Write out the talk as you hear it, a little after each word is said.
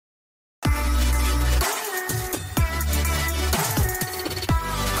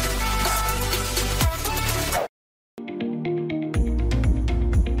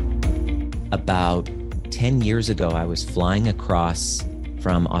About 10 years ago, I was flying across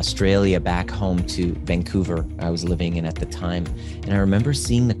from Australia back home to Vancouver. I was living in at the time. And I remember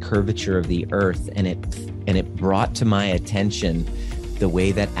seeing the curvature of the earth, and it brought to my attention the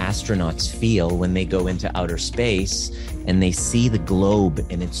way that astronauts feel when they go into outer space and they see the globe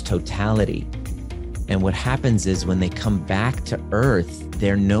in its totality. And what happens is when they come back to Earth,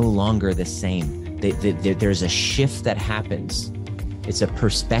 they're no longer the same. There's a shift that happens. It's a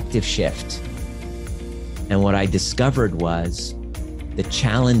perspective shift. And what I discovered was the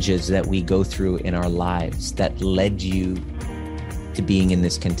challenges that we go through in our lives that led you to being in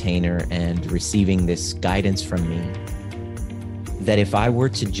this container and receiving this guidance from me. That if I were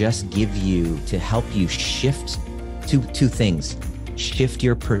to just give you, to help you shift two things, shift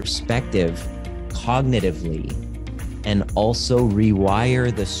your perspective cognitively, and also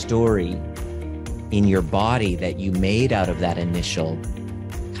rewire the story in your body that you made out of that initial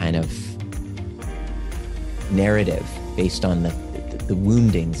kind of narrative based on the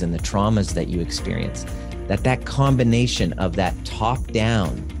woundings and the traumas that you experienced, that combination of that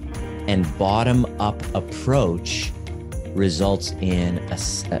top-down and bottom-up approach results in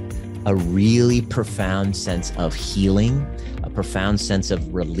a really profound sense of healing, a profound sense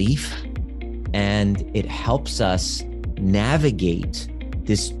of relief, and it helps us navigate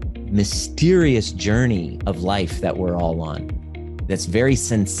this mysterious journey of life that we're all on. That's very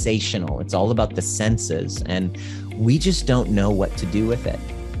sensational. It's all about the senses, and we just don't know what to do with it.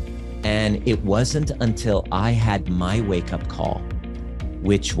 And it wasn't until I had my wake-up call,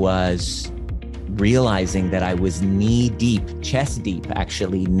 which was realizing that I was knee deep, chest deep,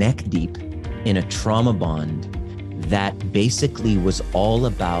 actually neck deep in a trauma bond that basically was all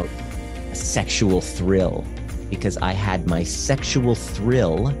about a sexual thrill, because I had my sexual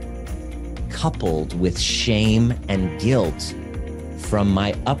thrill coupled with shame and guilt from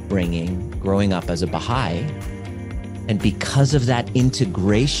my upbringing growing up as a Baha'i. And because of that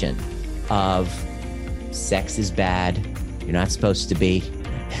integration of sex is bad, you're not supposed to be,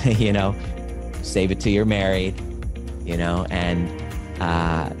 save it till you're married, and,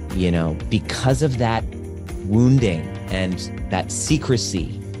 because of that wounding and that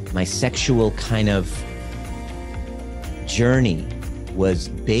secrecy, my sexual kind of journey was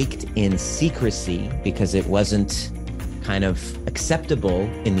baked in secrecy because it wasn't kind of acceptable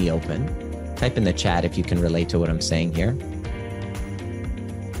in the open. Type in the chat if you can relate to what I'm saying here.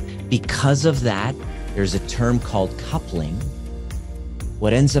 Because of that, there's a term called coupling.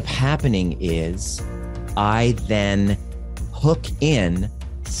 What ends up happening is I then hook in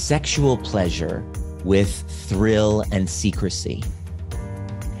sexual pleasure with thrill and secrecy.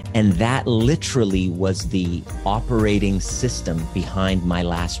 And that literally was the operating system behind my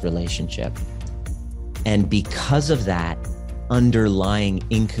last relationship. And because of that underlying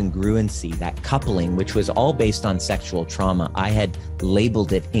incongruency, that coupling, which was all based on sexual trauma, I had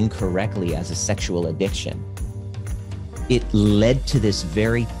labeled it incorrectly as a sexual addiction. It led to this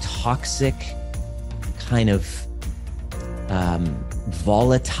very toxic kind of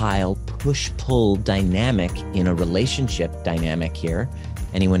volatile push-pull dynamic in a relationship dynamic here.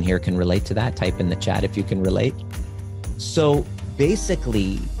 Anyone here can relate to that? Type in the chat if you can relate. So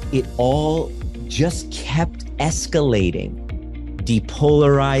basically, it all just kept escalating,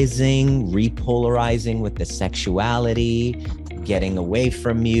 depolarizing, repolarizing with the sexuality, getting away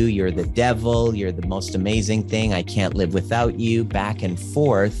from you, you're the devil, you're the most amazing thing, I can't live without you, back and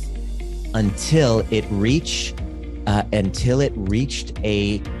forth until it reached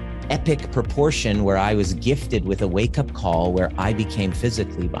a epic proportion where I was gifted with a wake-up call where I became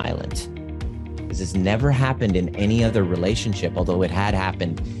physically violent. This has never happened in any other relationship, although it had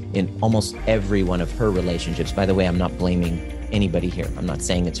happened in almost every one of her relationships. By the way, I'm not blaming anybody here. I'm not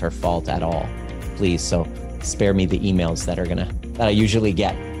saying it's her fault at all. Please, so spare me the emails that I usually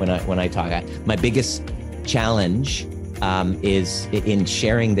get when I talk. My biggest challenge is in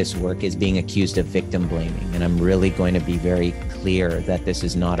sharing this work is being accused of victim blaming. And I'm really going to be very clear that this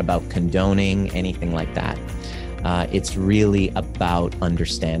is not about condoning anything like that. It's really about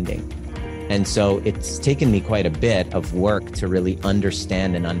understanding. And so it's taken me quite a bit of work to really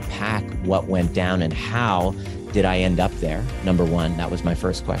understand and unpack what went down and how did I end up there? Number one, that was my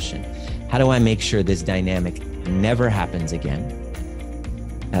first question. How do I make sure this dynamic never happens again?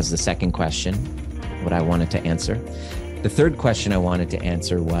 As the second question, what I wanted to answer. The third question I wanted to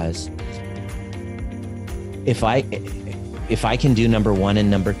answer was, if I can do number one and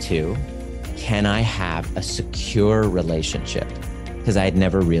number two, can I have a secure relationship? Because I had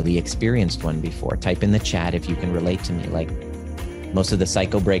never really experienced one before. Type in the chat if you can relate to me. Like, most of the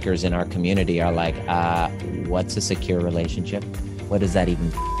cycle breakers in our community are like, what's a secure relationship? What does that even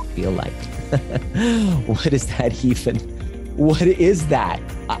feel like? What is that even? What is that?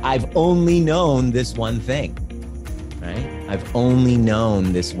 I've only known this one thing, right? I've only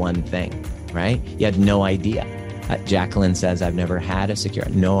known this one thing, right? You had no idea. Jacqueline says, I've never had a secure,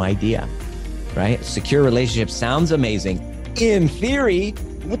 no idea, right? Secure relationship sounds amazing. In theory,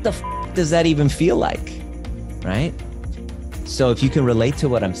 what the does that even feel like, right? So if you can relate to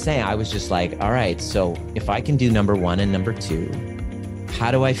what I'm saying, I was just like, all right, so if I can do number 1 and number 2,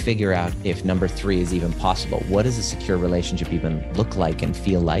 how do I figure out if number 3 is even possible? What does a secure relationship even look like and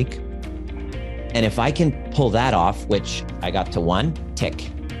feel like? And if I can pull that off, which I got to 1, tick,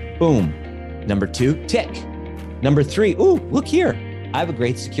 boom. Number 2, tick. Number 3, ooh, look here. I have a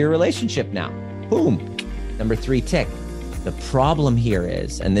great secure relationship now. Boom. Number 3, tick. The problem here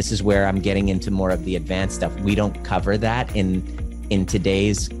is, and this is where I'm getting into more of the advanced stuff, we don't cover that in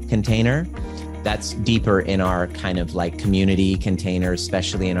today's container. That's deeper in our kind of like community container,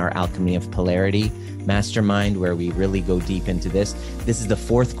 especially in our Alchemy of Polarity mastermind, where we really go deep into this. This is the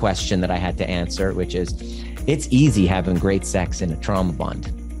 4th question that I had to answer, which is, it's easy having great sex in a trauma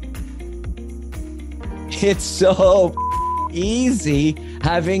bond. It's so easy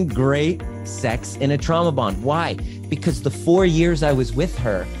having great sex in a trauma bond. Why? Because the 4 years I was with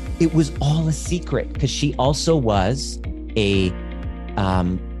her, it was all a secret, because she also was a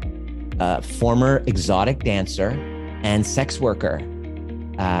former exotic dancer and sex worker,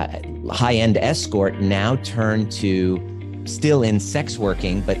 high-end escort, now turned to still in sex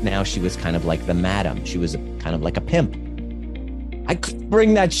working, but now she was kind of like the madam. She was kind of like a pimp. I couldn't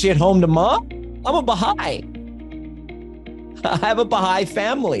bring that shit home to mom. I'm a Baha'i. I have a Baha'i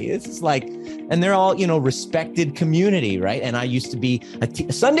family. This is like, and they're all, respected community, right? And I used to be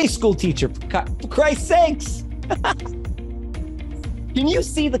a Sunday school teacher, for Christ's sakes. Can you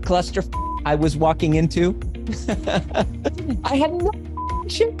see the cluster I was walking into? I had no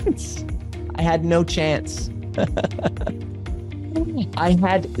chance. I had no chance. I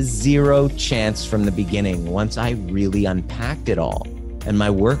had 0 chance from the beginning once I really unpacked it all. And my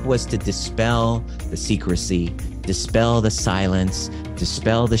work was to dispel the secrecy, dispel the silence,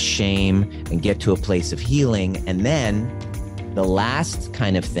 dispel the shame, and get to a place of healing. And then the last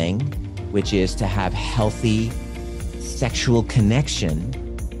kind of thing, which is to have healthy sexual connection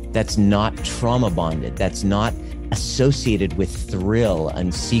that's not trauma bonded, that's not associated with thrill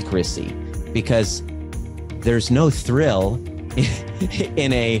and secrecy, because there's no thrill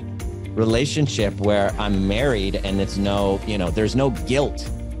in a relationship where I'm married and it's there's no guilt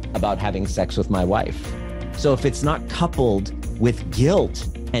about having sex with my wife. So if it's not coupled with guilt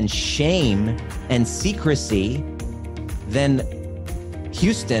and shame and secrecy, then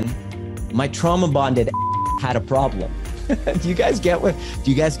Houston, my trauma bonded had a problem. Do you guys get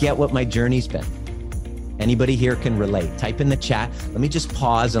what my journey's been? Anybody here can relate? Type in the chat. Let me just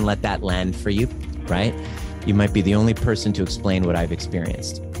pause and let that land for you, right? You might be the only person to explain what I've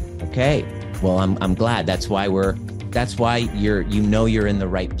experienced. Okay, well, I'm glad. That's why you're in the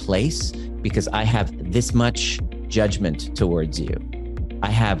right place, because I have this much judgment towards you.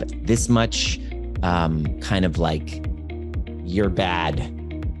 I have this much kind of like, you're bad.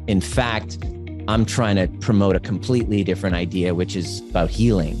 In fact, I'm trying to promote a completely different idea, which is about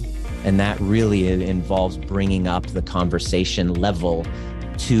healing. And that really involves bringing up the conversation level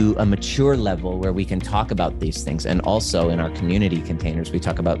to a mature level where we can talk about these things. And also in our community containers, we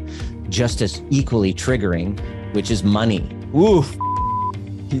talk about just as equally triggering, which is money. Oof.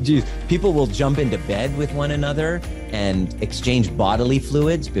 People will jump into bed with one another and exchange bodily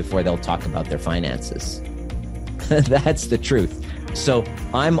fluids before they'll talk about their finances. That's the truth. So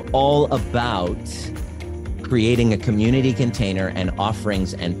I'm all about creating a community container and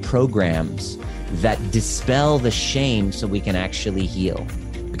offerings and programs that dispel the shame so we can actually heal.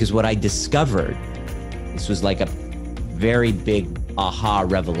 Because what I discovered, this was like a very big aha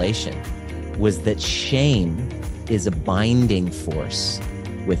revelation, was that shame is a binding force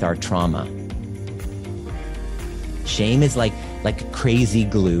with our trauma. Shame is like a crazy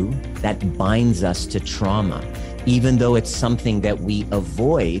glue that binds us to trauma. Even though it's something that we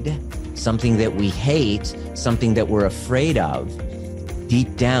avoid, something that we hate, something that we're afraid of,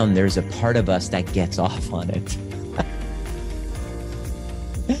 deep down, there's a part of us that gets off on it.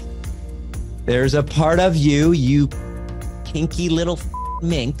 There's a part of you kinky little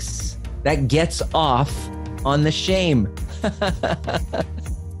minx, that gets off on the shame.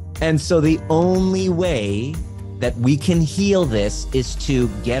 And so the only way that we can heal this is to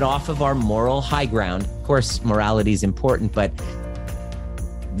get off of our moral high ground. Of course, morality is important, but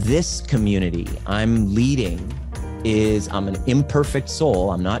this community I'm leading I'm an imperfect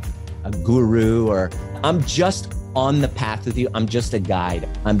soul. I'm not a guru, or I'm just on the path with you. I'm just a guide.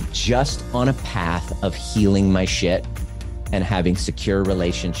 I'm just on a path of healing my shit and having secure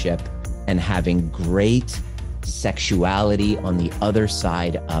relationship and having great sexuality on the other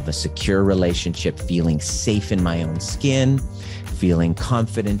side of a secure relationship, feeling safe in my own skin, feeling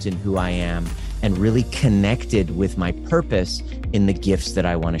confident in who I am, and really connected with my purpose in the gifts that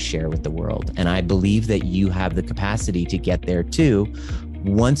I want to share with the world. And I believe that you have the capacity to get there too,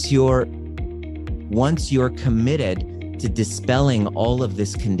 once you're committed to dispelling all of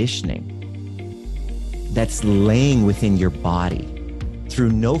this conditioning that's laying within your body through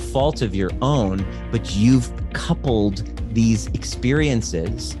no fault of your own, but you've coupled these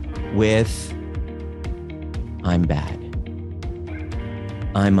experiences with, I'm bad,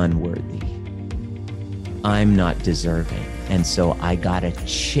 I'm unworthy, I'm not deserving. And so I gotta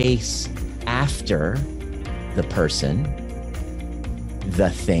chase after the person, the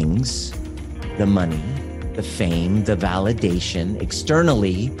things, the money, the fame, the validation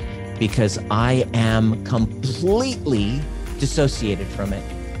externally, because I am completely dissociated from it,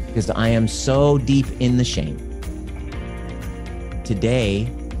 because I am so deep in the shame. Today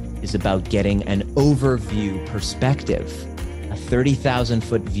is about getting an overview perspective, a 30,000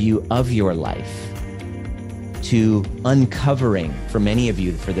 foot view of your life, to uncovering, for many of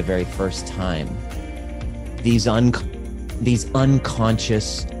you for the very first time, these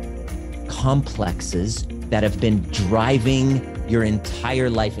unconscious complexes that have been driving your entire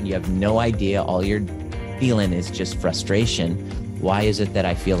life and you have no idea. All you're feeling is just frustration. Why is it that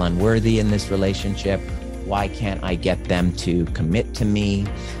I feel unworthy in this relationship? Why can't I get them to commit to me?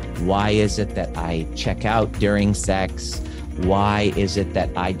 Why is it that I check out during sex? Why is it that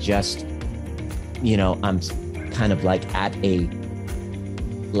I just, I'm kind of like at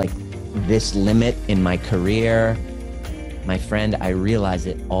this limit in my career? My friend, I realize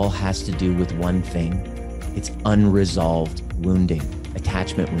it all has to do with one thing. It's unresolved wounding,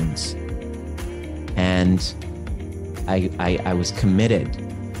 attachment wounds. And I was committed,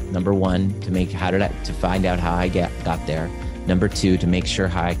 number one, to find out how I got there. Number two, to make sure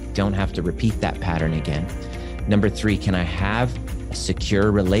how I don't have to repeat that pattern again. Number three, can I have a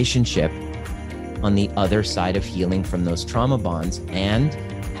secure relationship on the other side of healing from those trauma bonds and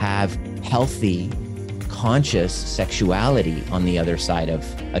have healthy, conscious sexuality on the other side of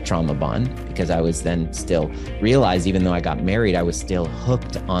a trauma bond? Because I was then still realized, even though I got married, I was still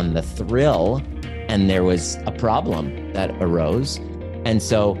hooked on the thrill, and there was a problem that arose. And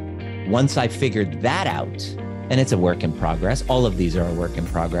so once I figured that out, and it's a work in progress, all of these are a work in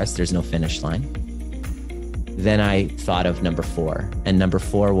progress, there's no finish line, then I thought of number four. And number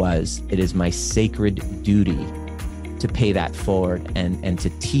four was, it is my sacred duty to pay that forward and to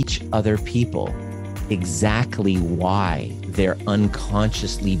teach other people exactly why they're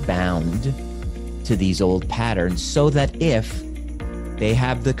unconsciously bound to these old patterns, so that if they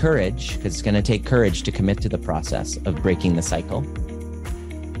have the courage, because it's going to take courage to commit to the process of breaking the cycle,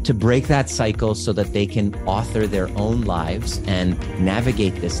 to break that cycle so that they can author their own lives and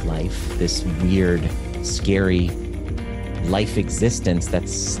navigate this life, this weird, scary life existence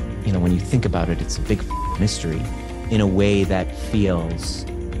that's, when you think about it, it's a big mystery, in a way that feels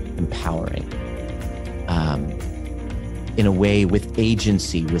empowering. In a way with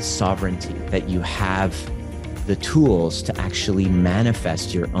agency, with sovereignty, that you have the tools to actually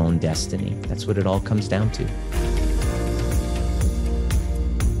manifest your own destiny. That's what it all comes down to.